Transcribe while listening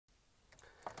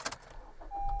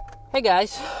Hey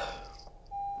guys,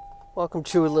 welcome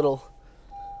to a little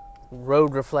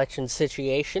road reflection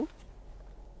situation.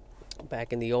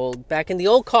 Back in the old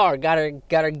car. Got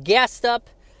her gassed up.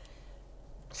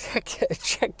 Check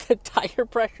the tire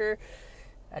pressure.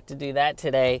 Had to do that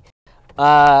today.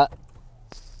 I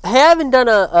haven't done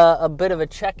a bit of a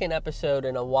check-in episode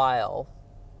in a while.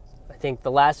 I think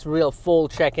the last real full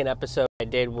check-in episode I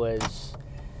did was,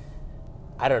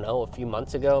 I don't know, a few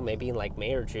months ago, maybe in like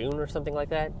May or June or something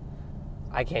like that.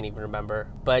 I can't even remember,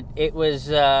 but it was,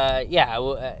 that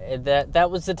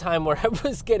was the time where I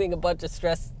was getting a bunch of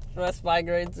stress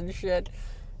migraines and shit,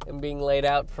 and being laid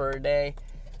out for a day.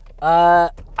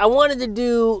 I wanted to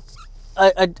do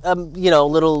a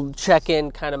little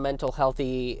check-in kind of mental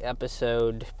healthy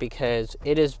episode because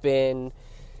it's been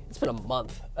a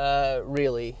month,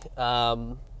 really.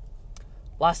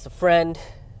 Lost a friend,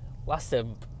 lost a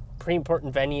pretty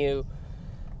important venue.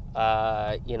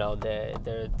 I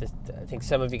think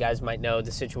some of you guys might know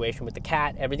the situation with the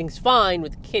cat. Everything's fine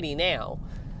with the kitty now.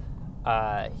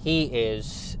 He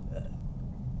is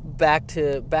back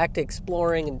to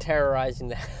exploring and terrorizing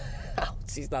the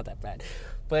house. He's not that bad,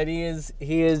 but he is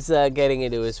getting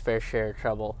into his fair share of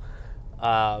trouble.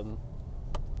 Actually,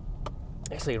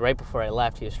 right before I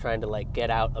left, he was trying to get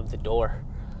out of the door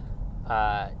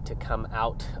to come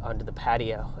out onto the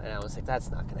patio, and I was like,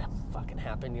 that's not gonna fucking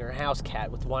happen. You're a house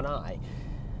cat with one eye.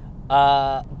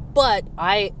 But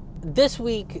this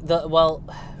week,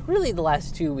 really the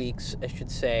last 2 weeks, I should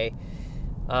say,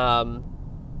 I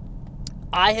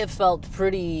have felt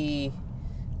pretty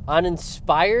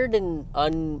uninspired and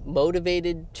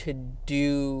unmotivated to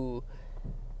do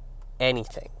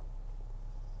anything.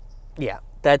 Yeah,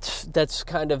 that's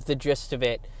kind of the gist of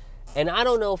it. And I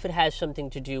don't know if it has something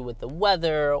to do with the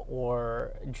weather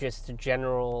or just a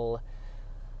general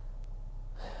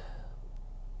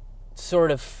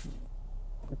sort of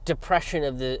depression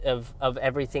of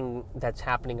everything that's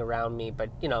happening around me.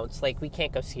 But, it's like we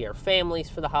can't go see our families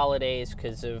for the holidays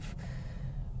because of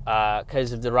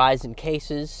the rise in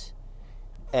cases.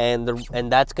 And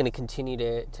that's going to continue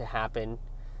to happen.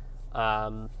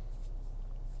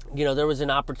 There was an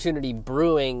opportunity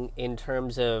brewing in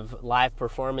terms of live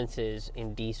performances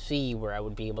in DC where I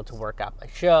would be able to work out my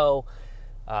show,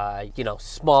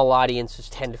 small audiences,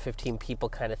 10 to 15 people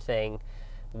kind of thing,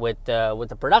 with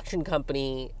the production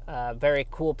company, very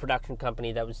cool production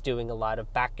company that was doing a lot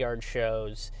of backyard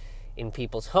shows in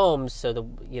people's homes. So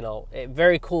a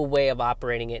very cool way of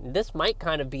operating it. And this might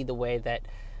kind of be the way that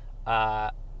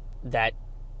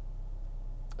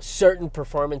certain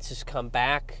performances come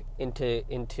back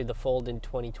into the fold in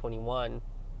 2021.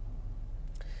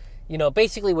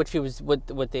 Basically what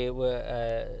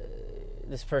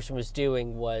this person was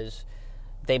doing was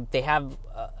they have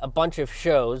a bunch of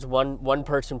shows, one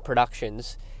person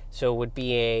productions. So it would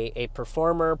be a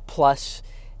performer plus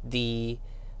the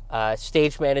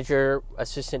stage manager,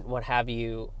 assistant, what have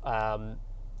you, the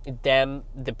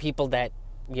people that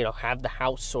have the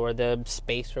house or the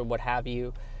space or what have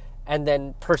you, and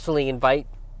then personally invite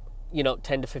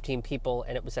 10 to 15 people,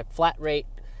 and it was at flat rate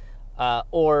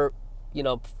or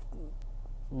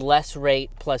less rate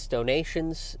plus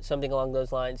donations, something along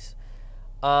those lines.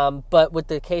 But with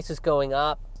the cases going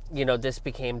up, this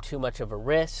became too much of a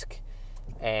risk,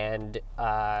 and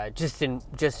just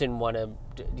didn't want to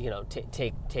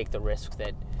take the risk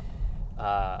that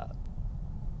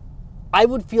I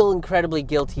would feel incredibly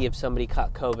guilty if somebody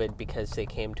caught COVID because they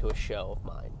came to a show of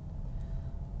mine.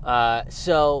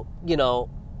 So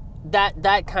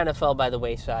that kind of fell by the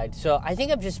wayside. So I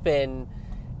think it's been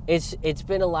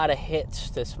a lot of hits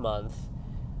this month,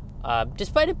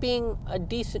 despite it being a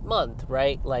decent month,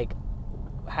 right? Like,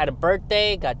 had a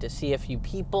birthday, got to see a few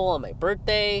people on my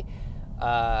birthday,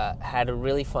 had a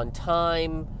really fun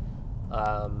time.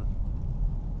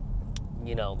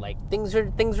 Things are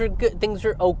good. Things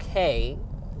are okay.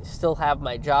 Still have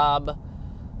my job.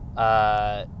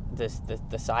 The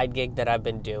side gig that I've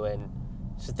been doing,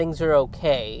 so things are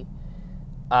okay,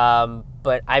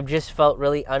 but I've just felt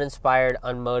really uninspired,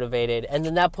 unmotivated, and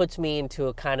then that puts me into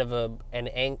a kind of an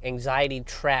anxiety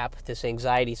trap, this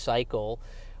anxiety cycle,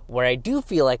 where I do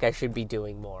feel like I should be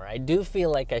doing more. I do feel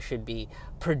like I should be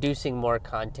producing more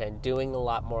content, doing a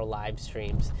lot more live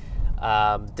streams,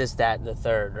 this, that, and the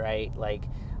third, right? Like,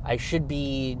 I should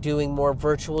be doing more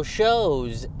virtual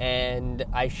shows, and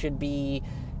I should be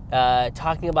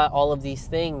talking about all of these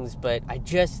things, but I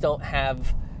just don't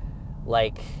have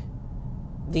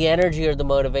the energy or the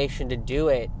motivation to do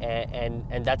it,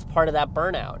 and that's part of that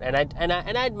burnout. And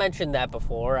I'd mentioned that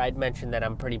before. I'd mentioned that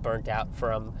I'm pretty burnt out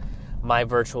from my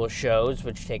virtual shows,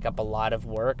 which take up a lot of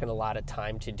work and a lot of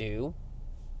time to do,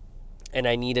 and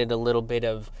I needed a little bit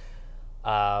of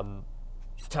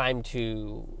time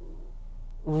to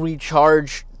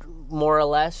recharge, more or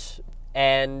less,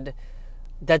 and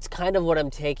that's kind of what I'm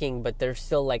taking, but there's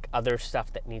still like other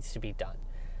stuff that needs to be done.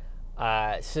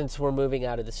 Since we're moving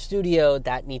out of the studio,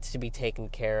 that needs to be taken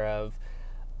care of.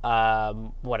 Our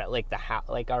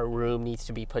room needs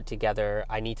to be put together.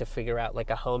 I need to figure out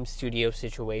like a home studio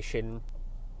situation.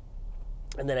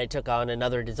 And then I took on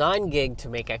another design gig to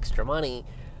make extra money,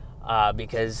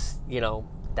 because, you know,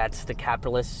 that's the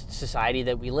capitalist society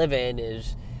that we live in,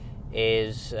 is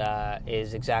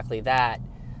exactly that.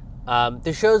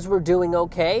 The shows were doing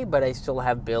okay, but I still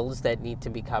have bills that need to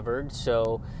be covered.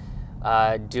 So,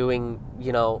 ideally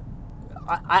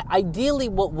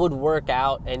what would work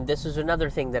out, and this is another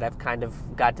thing that I've kind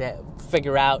of got to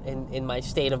figure out in my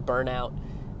state of burnout,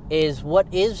 is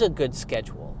what is a good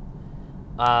schedule.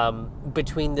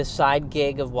 Between the side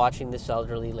gig of watching this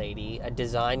elderly lady, a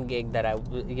design gig that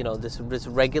this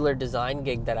regular design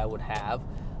gig that I would have,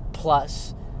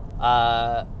 plus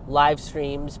live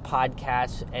streams,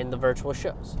 podcasts, and the virtual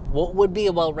shows. What would be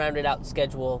a well-rounded out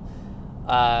schedule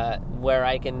where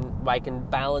I can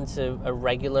balance a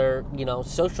regular,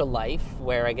 social life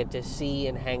where I get to see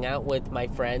and hang out with my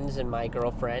friends and my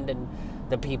girlfriend and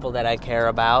the people that I care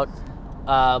about,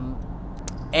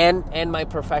 and my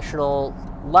professional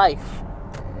life,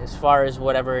 as far as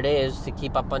whatever it is, to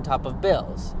keep up on top of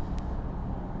bills.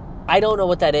 I don't know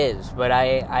what that is, but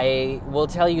I will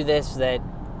tell you this, that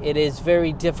it is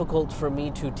very difficult for me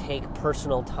to take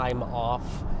personal time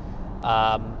off.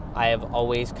 I have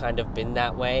always kind of been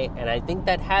that way, and I think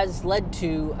that has led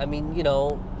to, I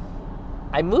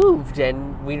moved,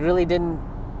 and we really didn't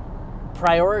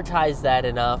prioritize that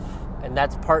enough, and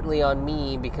that's partly on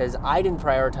me, because I didn't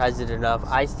prioritize it enough.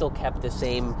 I still kept the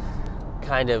same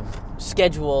kind of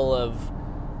schedule of,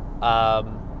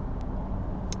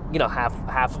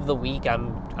 half of the week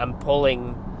I'm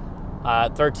pulling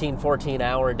 13,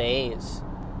 14-hour days.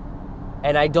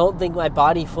 And I don't think my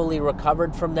body fully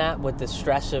recovered from that with the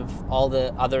stress of all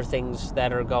the other things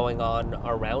that are going on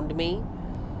around me.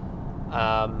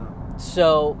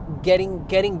 So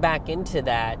getting back into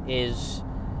that is,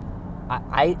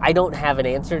 I don't have an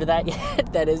answer to that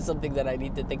yet. That is something that I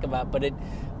need to think about. But it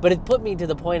put me to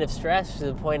the point of stress, to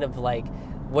the point of like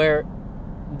where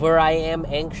I am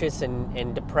anxious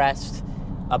and depressed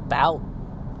about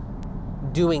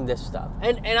doing this stuff.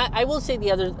 And I will say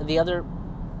the other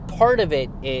part of it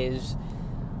is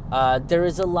there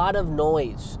is a lot of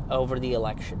noise over the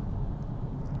election.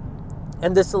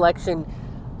 And this election,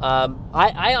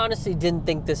 I honestly didn't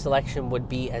think this election would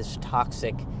be as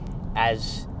toxic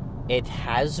as it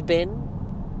has been.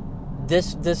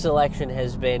 This election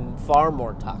has been far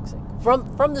more toxic.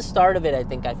 From the start of it, I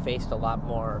think I faced a lot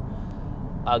more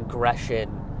aggression.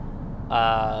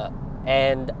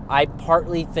 And I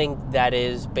partly think that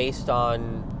is based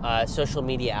on social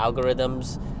media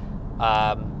algorithms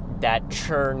that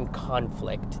churn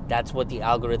conflict. That's what the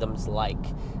algorithms like.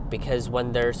 Because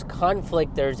when there's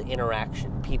conflict, there's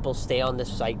interaction. People stay on the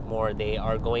site more. They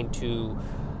are going to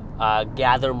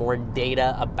gather more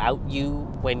data about you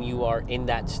when you are in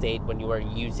that state, when you are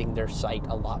using their site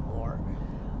a lot more.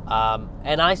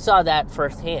 And I saw that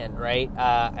firsthand, right?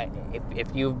 If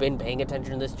you've been paying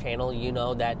attention to this channel, you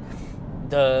know that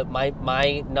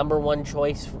my number one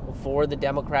choice for the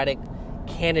Democratic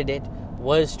candidate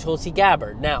was Tulsi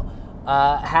Gabbard. Now,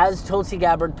 has Tulsi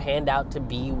Gabbard panned out to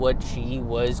be what she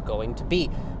was going to be?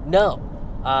 No.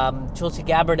 Tulsi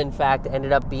Gabbard, in fact,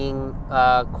 ended up being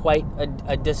quite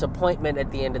a disappointment at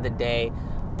the end of the day.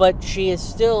 But she is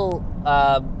still,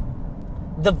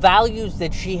 the values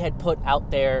that she had put out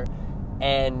there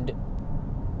and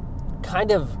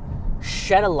kind of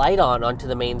shed a light onto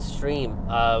the mainstream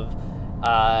of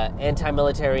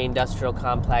anti-military industrial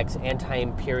complex,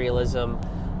 anti-imperialism.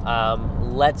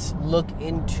 Let's look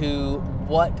into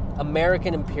what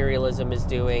American imperialism is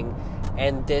doing,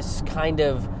 and this kind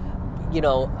of,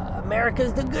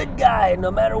 America's the good guy. No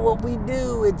matter what we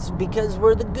do, it's because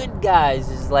we're the good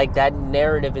guys. Is like, that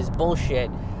narrative is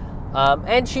bullshit.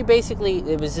 And she basically,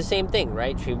 it was the same thing,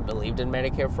 right? She believed in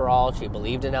Medicare for all. She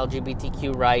believed in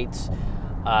LGBTQ rights.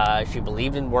 She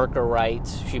believed in worker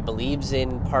rights. She believes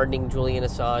in pardoning Julian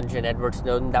Assange and Edward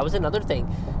Snowden. That was another thing.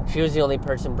 She was the only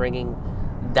person bringing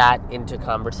that into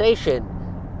conversation.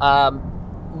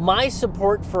 My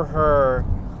support for her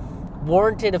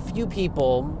warranted a few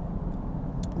people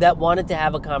that wanted to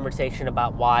have a conversation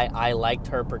about why I liked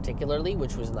her particularly,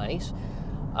 which was nice.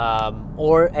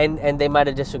 And they might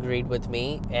have disagreed with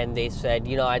me, and they said,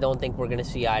 I don't think we're going to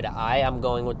see eye to eye. I'm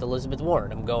going with Elizabeth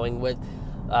Warren. I'm going with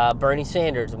Bernie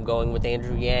Sanders. I'm going with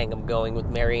Andrew Yang. I'm going with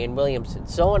Marianne Williamson.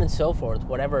 So on and so forth,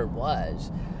 whatever it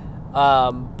was.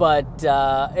 But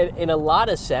in a lot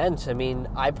of sense, I mean,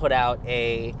 I put out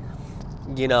a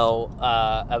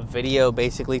video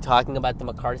basically talking about the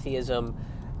McCarthyism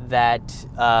that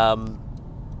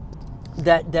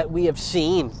that we have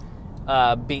seen,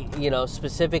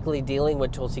 specifically dealing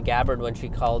with Tulsi Gabbard when she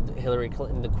called Hillary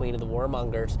Clinton the queen of the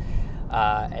warmongers,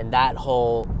 and that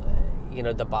whole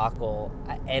debacle,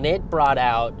 and it brought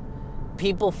out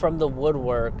people from the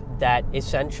woodwork that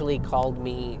essentially called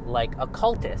me like a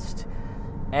cultist.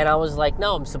 And I was like,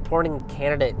 no, I'm supporting a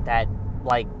candidate that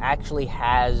like actually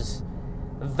has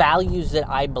values that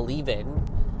I believe in,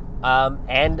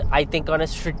 and I think on a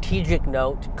strategic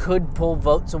note could pull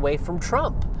votes away from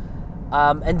Trump.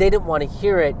 And they didn't want to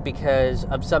hear it because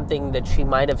of something that she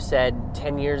might have said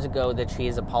 10 years ago that she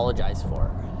has apologized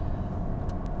for.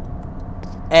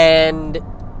 And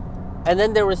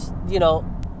then there was,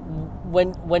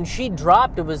 when she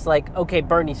dropped, it was like, okay,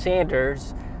 Bernie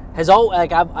Sanders has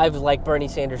I've liked Bernie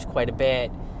Sanders quite a bit,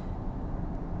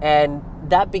 and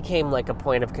that became like a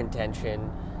point of contention,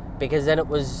 because then it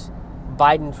was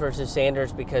Biden versus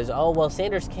Sanders because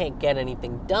Sanders can't get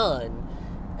anything done,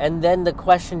 and then the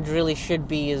question really should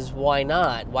be is why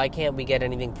not? Why can't we get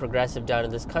anything progressive done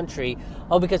in this country?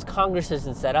 Because Congress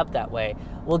isn't set up that way.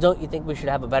 Well, don't you think we should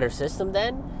have a better system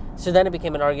then? So then it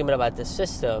became an argument about the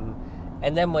system,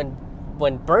 and then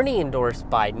when Bernie endorsed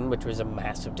Biden, which was a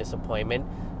massive disappointment,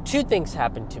 two things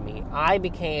happened to me. I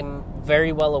became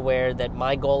very well aware that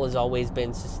my goal has always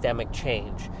been systemic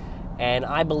change. And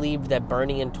I believed that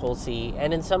Bernie and Tulsi,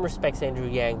 and in some respects Andrew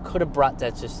Yang, could have brought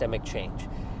that systemic change.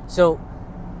 So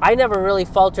I never really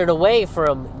faltered away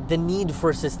from the need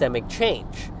for systemic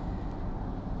change.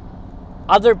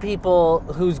 Other people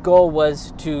whose goal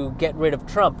was to get rid of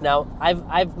Trump. Now,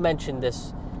 I've mentioned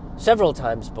this several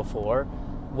times before,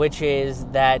 which is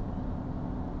that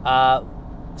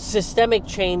systemic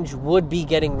change would be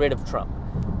getting rid of Trump.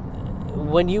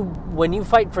 When you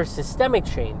fight for systemic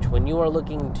change, when you are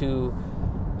looking to,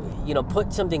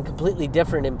 put something completely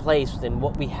different in place than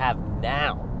what we have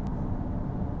now,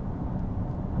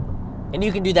 and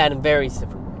you can do that in various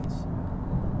different ways,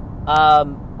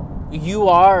 you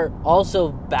are also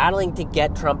battling to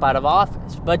get Trump out of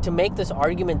office. But to make this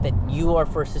argument that you are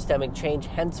for systemic change,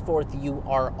 henceforth you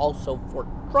are also for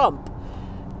Trump,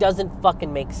 doesn't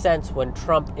fucking make sense when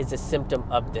Trump is a symptom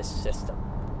of this system.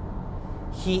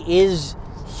 He is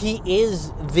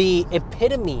the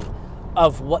epitome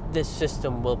of what this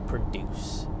system will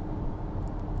produce.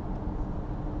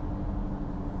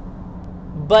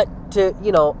 But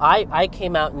I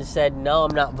came out and said, no,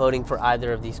 I'm not voting for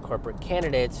either of these corporate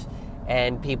candidates.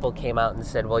 And people came out and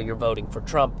said, well, you're voting for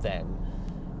Trump then,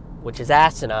 which is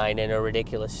asinine and a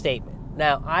ridiculous statement.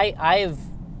 Now, I've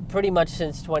pretty much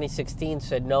since 2016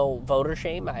 said no voter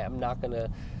shame. I am not going to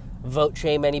vote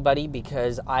shame anybody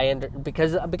because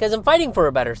I'm fighting for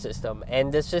a better system,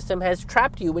 and this system has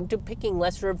trapped you into picking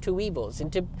lesser of two evils,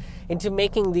 into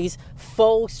making these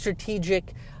faux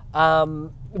strategic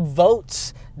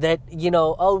votes that,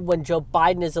 when Joe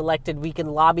Biden is elected, we can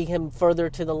lobby him further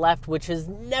to the left, which has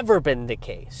never been the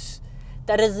case.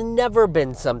 That has never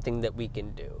been something that we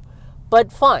can do.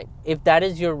 But fine, if that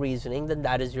is your reasoning, then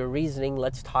that is your reasoning.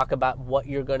 Let's talk about what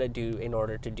you're going to do in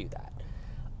order to do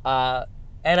that.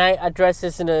 And I addressed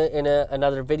this in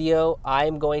another video.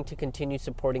 I'm going to continue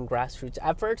supporting grassroots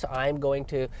efforts. I'm going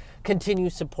to continue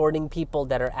supporting people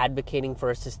that are advocating for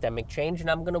a systemic change,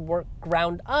 and I'm going to work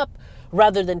ground up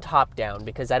rather than top down,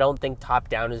 because I don't think top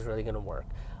down is really going to work.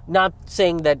 Not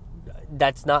saying that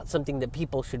that's not something that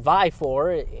people should vie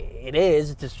for. It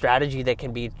is. It's a strategy that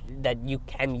you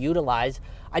can utilize.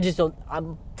 I just don't.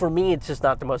 For me, it's just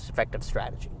not the most effective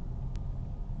strategy.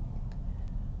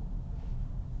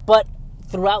 But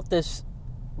throughout this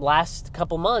last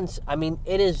couple months, I mean,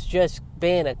 it has just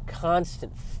been a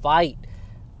constant fight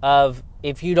of,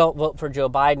 if you don't vote for Joe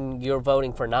Biden, you're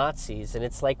voting for Nazis. And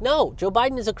it's like, no, Joe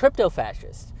Biden is a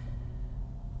crypto-fascist.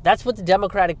 That's what the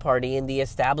Democratic Party and the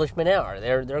establishment are.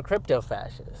 They're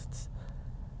crypto-fascists.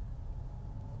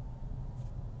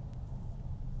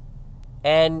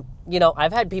 And,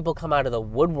 I've had people come out of the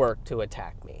woodwork to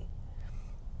attack me.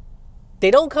 They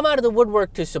don't come out of the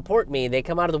woodwork to support me. They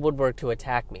come out of the woodwork to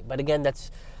attack me. But again, that's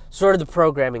sort of the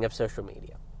programming of social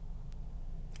media.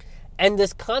 And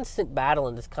this constant battle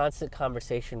and this constant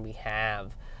conversation we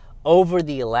have over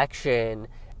the election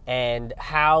and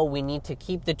how we need to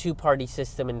keep the two-party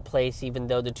system in place, even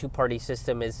though the two-party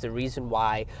system is the reason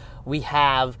why we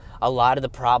have a lot of the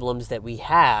problems that we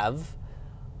have,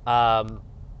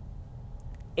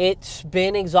 it's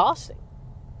been exhausting.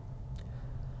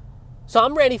 So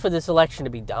I'm ready for this election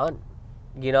to be done,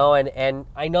 and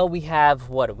I know we have,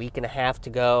 a week and a half to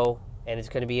go, And it's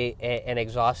going to be an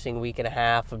exhausting week and a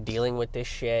half of dealing with this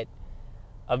shit,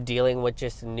 of dealing with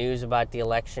just the news about the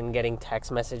election, getting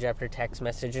text message after text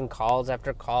message and calls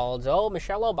after calls. Oh,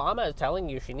 Michelle Obama is telling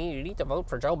you you need to vote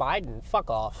for Joe Biden. Fuck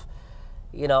off.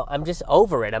 You know, I'm just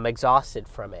over it. I'm exhausted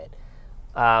from it.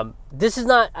 This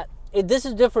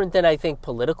is different than, I think,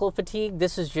 political fatigue.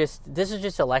 This is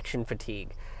just election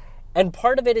fatigue. And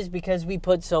part of it is because we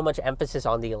put so much emphasis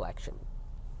on the election.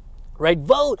 Right?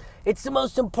 Vote. It's the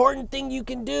most important thing you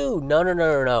can do.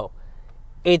 No.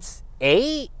 It's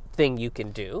a thing you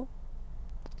can do.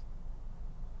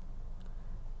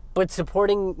 But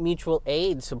supporting mutual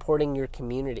aid, supporting your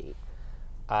community,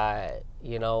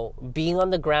 being on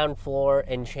the ground floor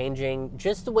and changing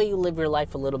just the way you live your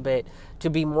life a little bit to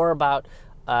be more about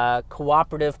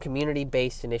cooperative,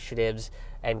 community-based initiatives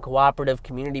and cooperative,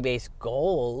 community-based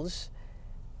goals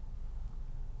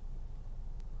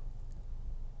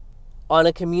on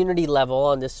a community level,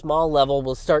 on this small level,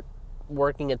 will start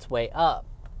working its way up.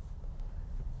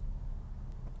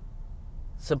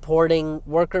 Supporting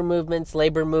worker movements,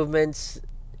 labor movements,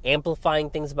 amplifying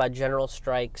things about general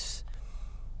strikes.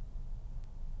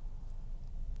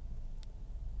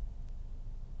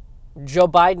 Joe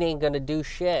Biden ain't gonna do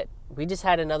shit. We just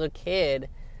had another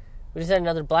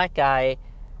black guy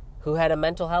who had a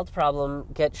mental health problem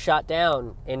get shot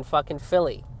down in fucking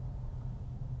Philly.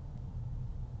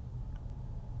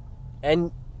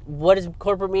 And what does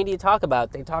corporate media talk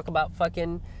about? They talk about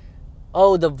fucking,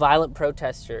 the violent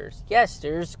protesters. Yes,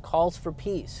 there's calls for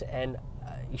peace. And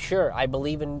sure, I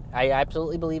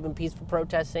absolutely believe in peaceful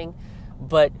protesting.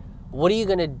 But what are you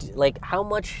going to do? Like, how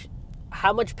much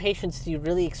patience do you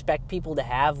really expect people to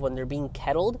have when they're being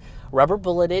kettled, rubber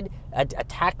bulleted,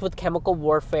 attacked with chemical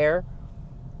warfare?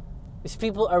 These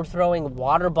people are throwing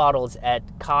water bottles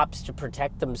at cops to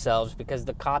protect themselves because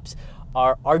the cops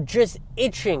are just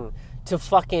itching to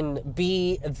fucking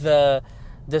be the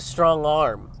strong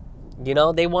arm. You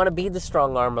know, they want to be the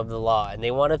strong arm of the law, and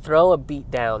they want to throw a beat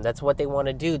down. That's what they want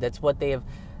to do. That's what they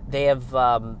have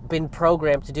been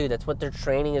programmed to do. That's what their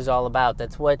training is all about.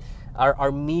 That's what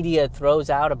our media throws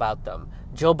out about them.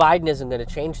 Joe Biden isn't going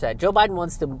to change that. Joe Biden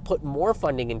wants to put more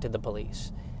funding into the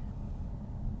police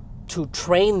to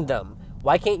train them.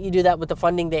 Why can't you do that with the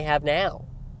funding they have now?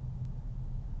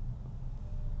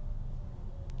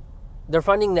 Their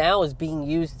funding now is being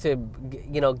used to,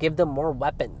 give them more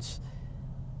weapons.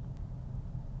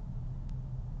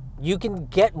 You can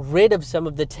get rid of some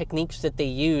of the techniques that they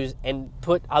use and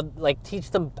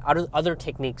teach them other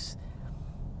techniques.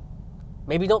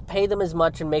 Maybe don't pay them as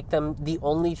much and make them the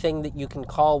only thing that you can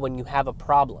call when you have a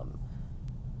problem.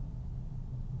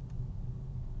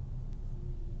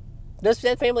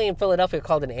 That family in Philadelphia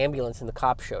called an ambulance and the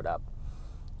cops showed up.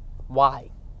 Why?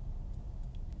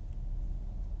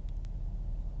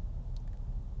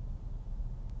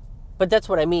 But that's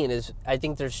what I mean, is I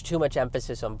think there's too much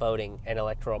emphasis on voting and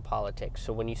electoral politics.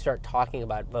 So when you start talking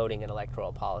about voting and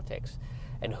electoral politics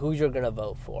and who you're going to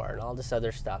vote for and all this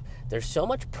other stuff, there's so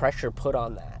much pressure put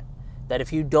on that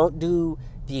if you don't do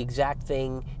the exact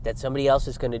thing that somebody else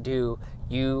is going to do,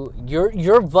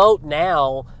 your vote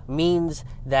now means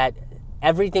that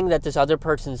everything that this other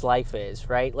person's life is,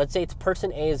 right? Let's say it's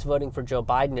person A is voting for Joe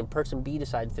Biden and person B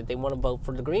decides that they want to vote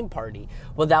for the Green Party.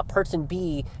 Well, that person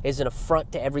B is an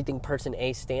affront to everything person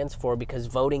A stands for, because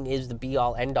voting is the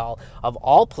be-all, end-all of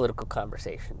all political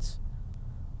conversations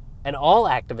and all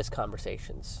activist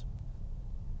conversations.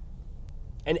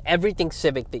 And everything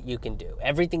civic that you can do,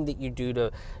 everything that you do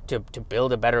to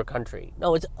build a better country.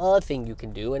 No, it's a thing you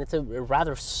can do, and it's a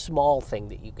rather small thing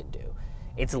that you can do.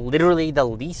 It's literally the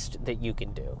least that you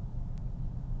can do.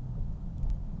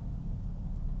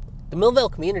 The Millville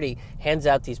community hands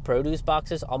out these produce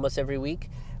boxes almost every week,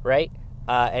 right?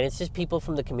 And it's just people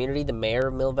from the community. The mayor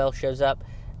of Millville shows up,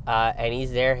 and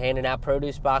he's there handing out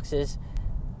produce boxes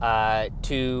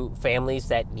to families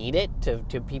that need it,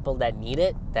 to people that need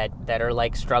it, that are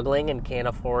like struggling and can't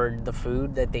afford the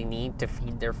food that they need to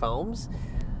feed their homes.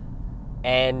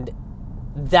 And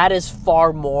that is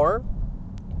far more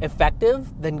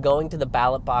effective than going to the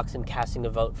ballot box and casting a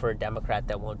vote for a Democrat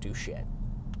that won't do shit.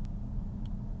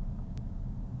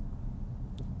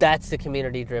 That's the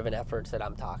community-driven efforts that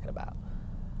I'm talking about.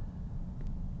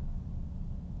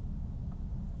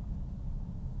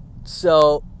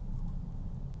 So,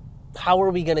 how are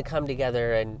we going to come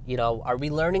together? And, are we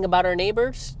learning about our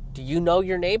neighbors? Do you know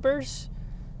your neighbors?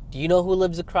 Do you know who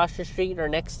lives across the street or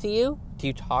next to you? Do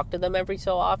you talk to them every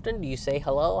so often? Do you say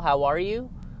hello? How are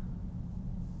you?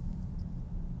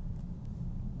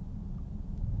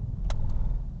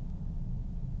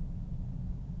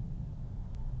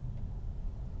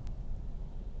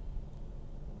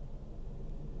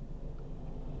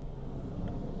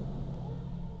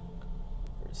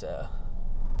 was a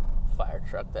fire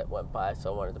truck that went by,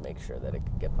 so I wanted to make sure that it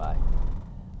could get by.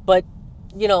 But,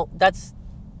 you know, that's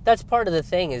part of the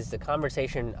thing, is the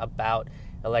conversation about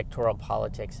electoral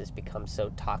politics has become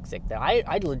so toxic that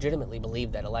I legitimately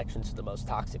believe that elections are the most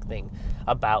toxic thing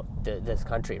about this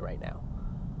country right now.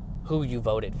 Who you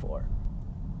voted for.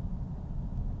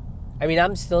 I mean,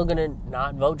 I'm still going to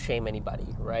not vote shame anybody,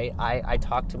 right? I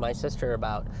talked to my sister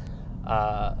about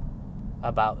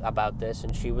this,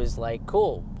 and she was like,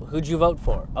 cool, who'd you vote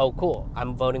for? Oh, cool,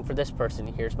 I'm voting for this person.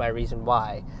 Here's my reason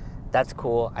why. That's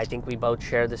cool. I think we both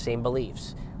share the same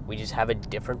beliefs. We just have a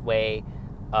different way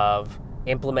of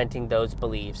implementing those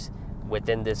beliefs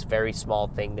within this very small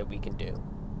thing that we can do.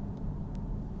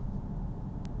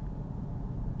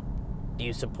 Do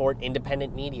you support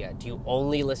independent media? Do you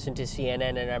only listen to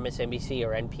CNN and MSNBC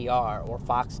or NPR or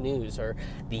Fox News or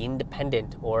The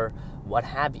Independent or what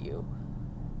have you?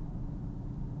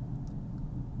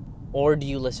 Or do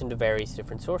you listen to various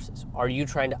different sources? Are you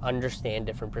trying to understand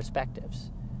different perspectives?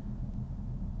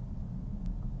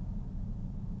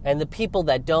 And the people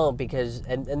that don't,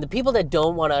 and the people that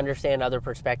don't want to understand other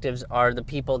perspectives are the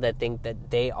people that think that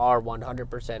they are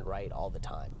 100% right all the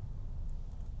time,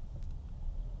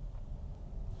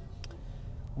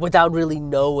 without really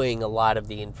knowing a lot of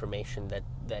the information that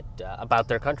about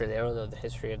their country. They don't know the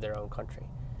history of their own country.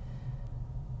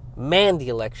 Man, the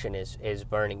election is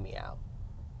burning me out.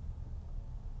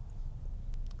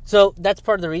 So that's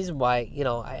part of the reason why, you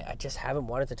know, I just haven't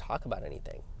wanted to talk about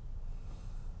anything.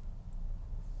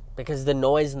 Because the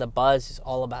noise and the buzz is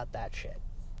all about that shit.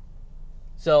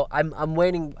 So I'm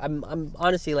waiting. I'm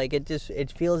honestly, like, it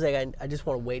feels like I just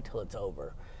want to wait till it's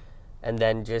over, and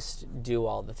then just do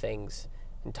all the things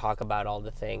and talk about all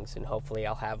the things, and hopefully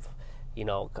I'll have, you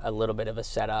know, a little bit of a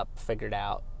setup figured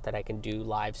out that I can do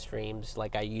live streams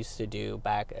like I used to do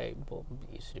back in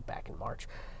March.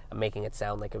 I'm making it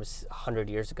sound like it was 100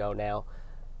 years ago now.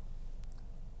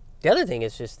 The other thing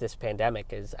is just this pandemic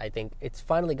is, I think it's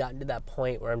finally gotten to that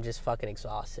point where I'm just fucking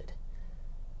exhausted.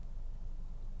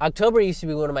 October used to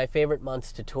be one of my favorite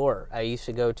months to tour. I used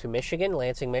to go to Michigan,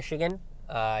 Lansing, Michigan.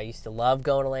 I used to love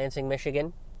going to Lansing,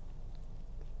 Michigan.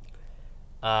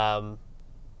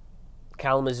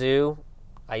 Kalamazoo.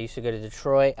 I used to go to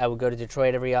Detroit. I would go to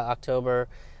Detroit every October.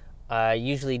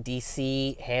 Usually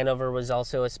DC. Hanover was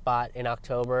also a spot in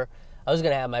October. I was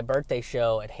going to have my birthday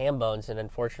show at Hambones, and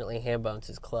unfortunately Hambones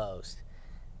is closed.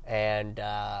 And,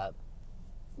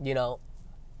 you know,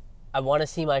 I want to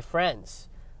see my friends,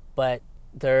 but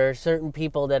there are certain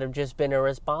people that have just been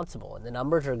irresponsible, and the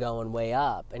numbers are going way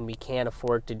up, and we can't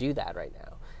afford to do that right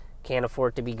now. Can't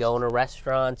afford to be going to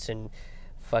restaurants and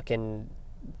fucking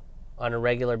on a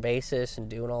regular basis and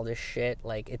doing all this shit.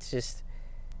 Like, it's just,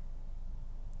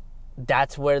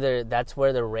 that's where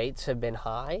the rates have been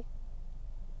high,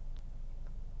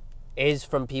 is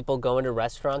from people going to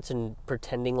restaurants and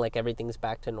pretending like everything's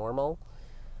back to normal.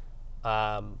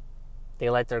 They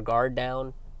let their guard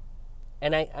down.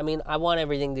 And I mean, I want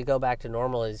everything to go back to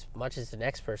normal as much as the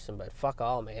next person, but fuck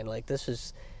all, man. Like,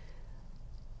 it's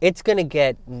going to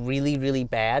get really, really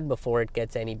bad before it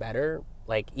gets any better.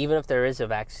 Like, even if there is a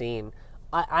vaccine,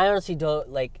 I honestly don't,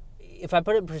 like, if I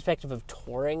put it in perspective of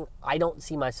touring, I don't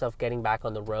see myself getting back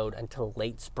on the road until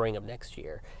late spring of next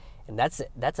year. And that's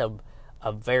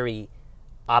a very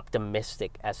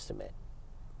optimistic estimate.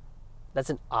 That's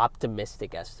an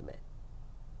optimistic estimate.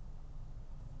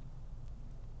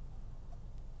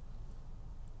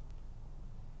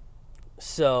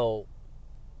 So,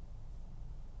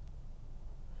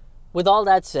 with all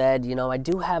that said, you know, I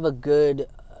do have a good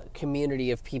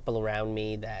community of people around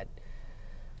me that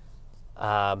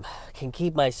can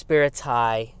keep my spirits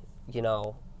high, you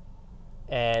know,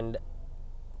 and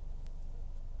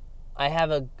I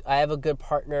have a good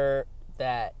partner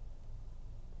that,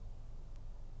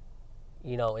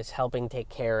 you know, is helping take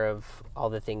care of all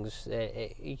the things.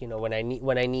 You know, when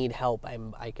I need help,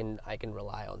 I can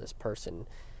rely on this person,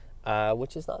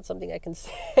 which is not something I can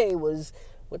say was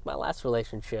with my last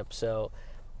relationship. So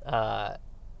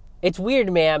it's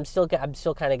weird, man. I'm still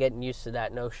kind of getting used to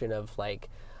that notion of, like,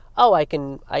 oh, I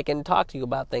can talk to you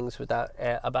about things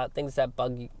about things that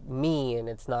bug me, and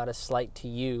it's not a slight to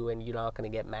you, and you're not going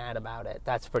to get mad about it.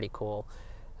 That's pretty cool.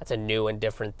 That's a new and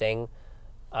different thing.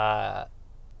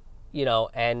 You know,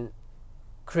 and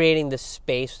creating the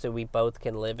space that we both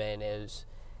can live in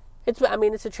it's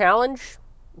a challenge,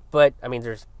 but I mean,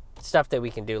 there's stuff that we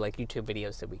can do, like YouTube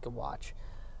videos that we can watch.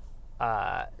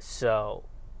 So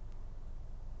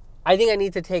I think I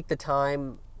need to take the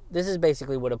time. This is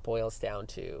basically what it boils down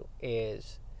to,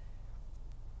 is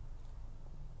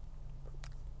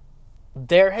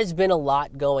there has been a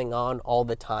lot going on all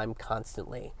the time,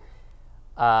 constantly.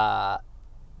 And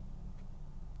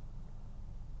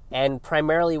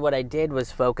primarily what I did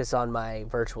was focus on my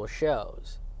virtual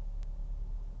shows.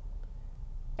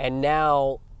 And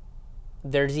now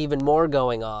there's even more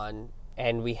going on,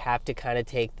 and we have to kind of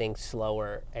take things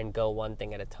slower and go one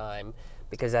thing at a time,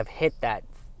 because I've hit that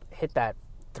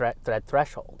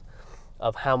threshold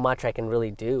of how much I can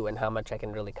really do and how much I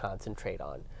can really concentrate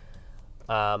on.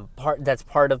 That's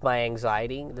part of my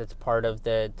anxiety. That's part of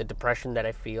the depression that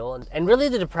I feel. And really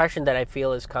the depression that I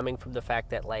feel is coming from the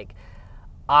fact that, like,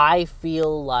 I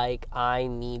feel like I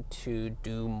need to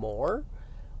do more,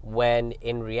 when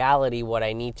in reality what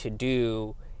I need to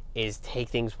do is take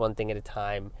things one thing at a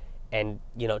time and,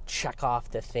 check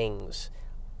off the things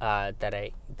that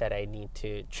I need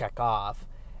to check off,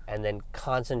 and then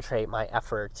concentrate my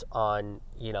efforts on,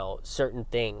 certain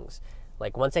things.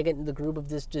 Like, once I get in the groove of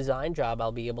this design job,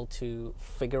 I'll be able to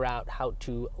figure out how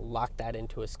to lock that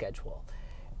into a schedule.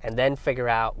 And then figure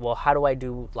out, well, how do I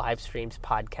do live streams,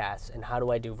 podcasts, and how do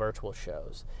I do virtual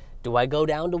shows? Do I go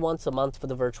down to once a month for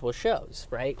the virtual shows,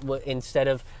 right? Instead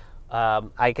of,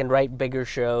 I can write bigger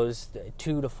shows,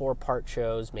 2 to 4 part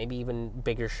shows, maybe even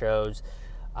bigger shows.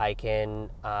 I can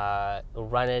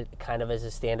run it kind of as a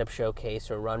stand-up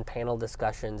showcase, or run panel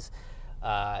discussions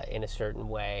in a certain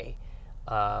way.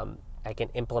 I can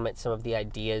implement some of the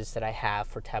ideas that I have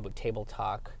for Taboo Table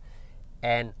Talk.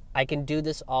 And I can do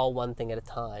this all one thing at a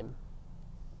time,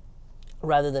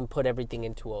 rather than put everything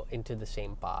into the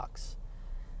same box.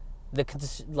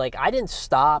 I didn't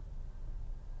stop.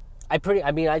 I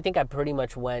think I pretty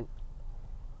much went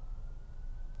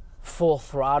full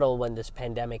throttle when this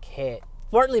pandemic hit.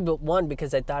 Partly, but one,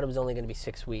 because I thought it was only going to be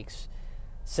 6 weeks,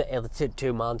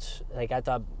 2 months. Like, I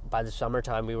thought by the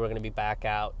summertime we were going to be back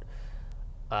out.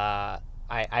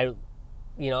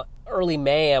 Early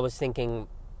May I was thinking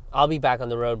I'll be back on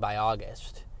the road by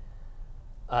August.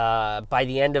 By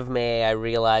the end of May, I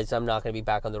realized I'm not going to be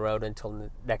back on the road until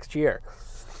next year.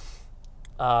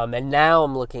 And now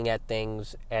I'm looking at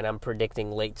things and I'm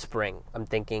predicting late spring. I'm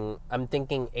thinking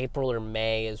April or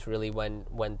May is really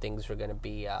when things are going to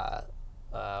be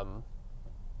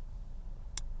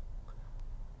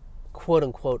quote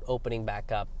unquote opening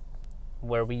back up,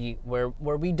 where we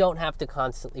don't have to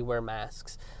constantly wear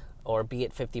masks or be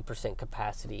at 50%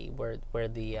 capacity, where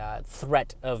the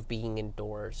threat of being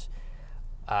indoors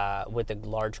with a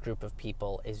large group of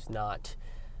people is not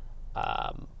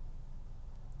a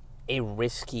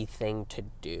risky thing to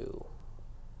do.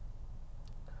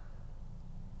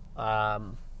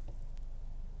 And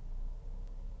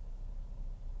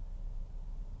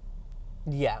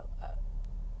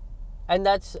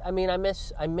that's, I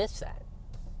miss that.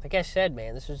 Like I said,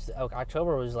 man,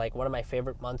 October was like one of my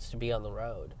favorite months to be on the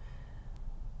road.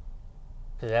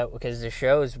 Because the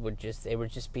shows would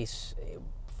just be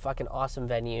fucking awesome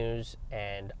venues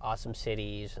and awesome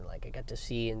cities, and like I got to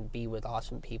see and be with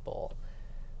awesome people,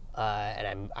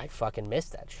 and I fucking miss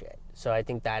that shit. So I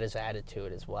think that is added to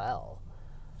it as well.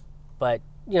 But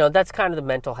that's kind of the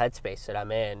mental headspace that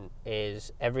I'm in.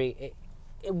 Is it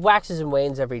waxes and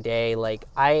wanes every day. Like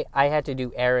I had to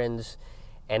do errands,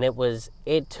 and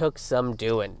it took some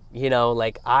doing.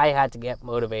 Like I had to get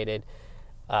motivated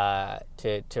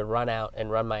to run out and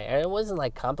run my errands. It wasn't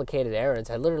like complicated errands.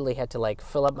 I literally had to like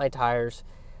fill up my tires.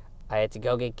 I had to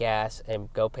go get gas and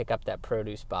go pick up that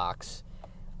produce box.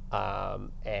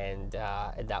 And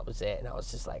that was it. And I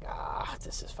was just like,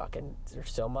 this is fucking,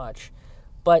 there's so much.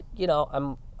 But,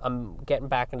 I'm getting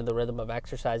back into the rhythm of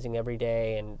exercising every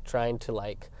day and trying to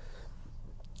like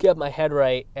get my head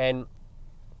right. And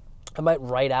I might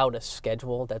write out a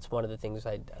schedule. That's one of the things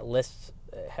lists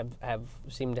have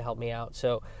seemed to help me out.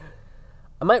 So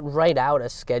I might write out a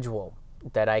schedule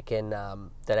that I can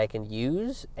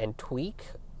use and tweak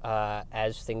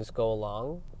as things go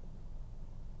along,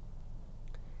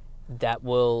 that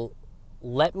will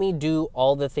let me do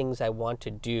all the things I want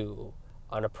to do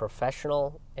on a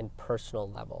professional and personal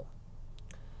level.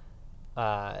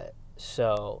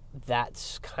 So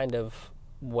that's kind of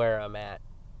where I'm at.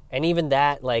 And even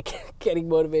that, like, getting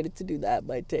motivated to do that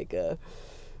might take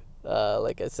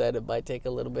like I said, it might take a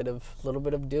little bit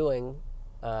of doing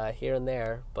here and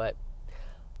there. But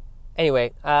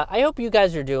anyway, I hope you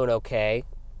guys are doing okay.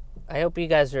 I hope you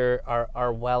guys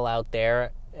are well out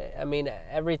there. I mean,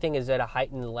 everything is at a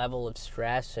heightened level of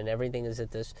stress, and everything is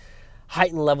at this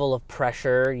heightened level of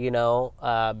pressure,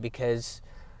 because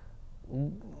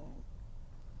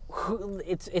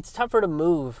it's tougher to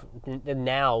move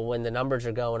now when the numbers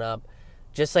are going up,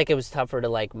 just like it was tougher to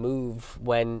like move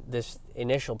when this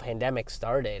initial pandemic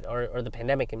started, or the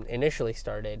pandemic initially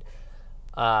started.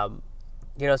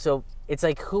 So it's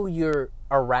like who you're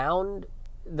around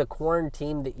the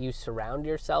quarantine that you surround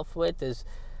yourself with is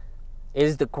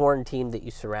the quarantine that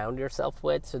you surround yourself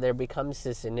with. So there becomes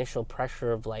this initial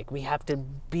pressure of like, we have to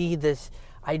be this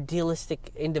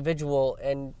idealistic individual,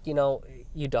 and you know,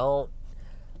 you don't.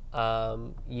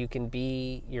 You can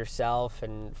be yourself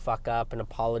and fuck up and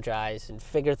apologize and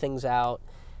figure things out,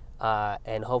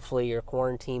 and hopefully your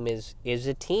quarantine is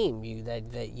a team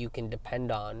that you can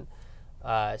depend on.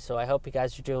 So I hope you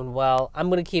guys are doing well. I'm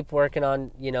going to keep working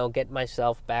on, you know, getting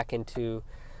myself back into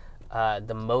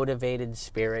the motivated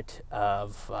spirit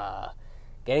of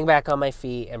getting back on my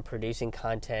feet and producing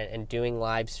content and doing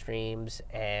live streams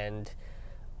and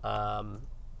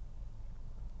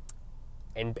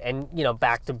you know,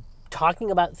 back to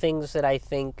talking about things that I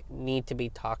think need to be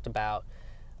talked about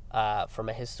from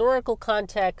a historical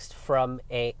context, from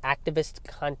a activist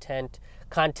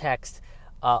context,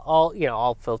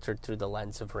 all filtered through the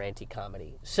lens of ranty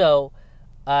comedy. So,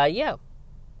 yeah.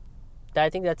 I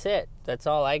think that's it. That's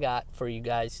all I got for you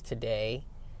guys today.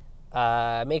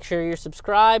 Make sure you're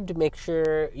subscribed. Make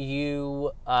sure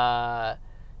you,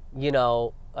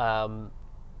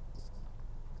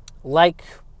 like.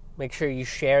 Make sure you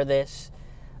share this.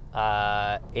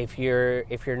 If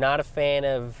you're not a fan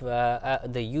of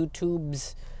the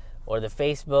YouTubes or the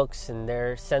Facebooks and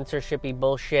their censorship-y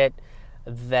bullshit,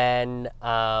 then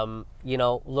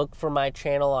look for my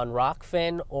channel on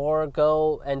Rockfin or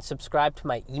go and subscribe to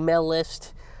my email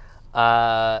list.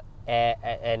 And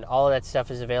all of that stuff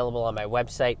is available on my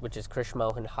website, which is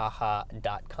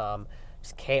krishmohanhaha.com.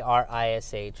 It's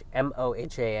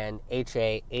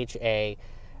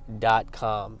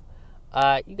KRISHMOHANHAHA.com.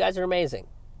 You guys are amazing.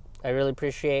 I really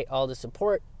appreciate all the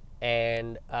support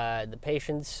and the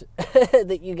patience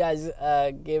that you guys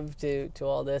give to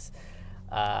all this.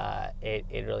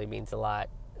 It really means a lot.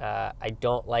 I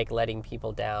don't like letting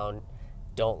people down,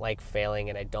 don't like failing,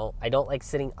 and I don't like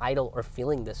sitting idle or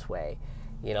feeling this way.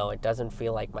 You know, it doesn't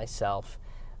feel like myself.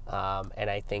 And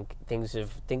I think things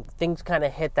kind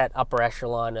of hit that upper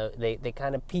echelon. They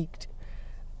kind of peaked,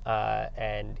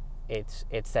 and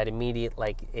it's that immediate,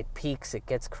 like, it peaks, it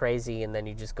gets crazy, and then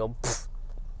you just go,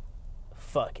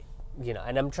 fuck it, you know.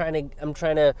 And I'm trying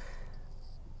to.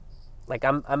 Like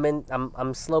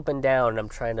I'm sloping down and I'm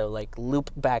trying to like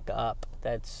loop back up.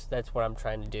 That's what I'm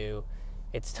trying to do.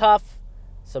 It's tough,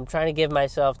 so I'm trying to give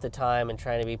myself the time and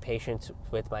trying to be patient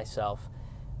with myself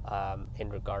in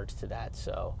regards to that.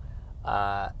 So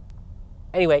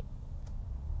anyway,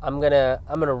 I'm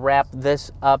gonna wrap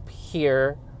this up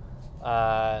here.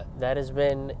 That has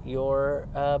been your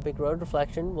Big Road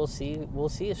Reflection. We'll see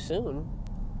you soon.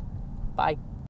 Bye.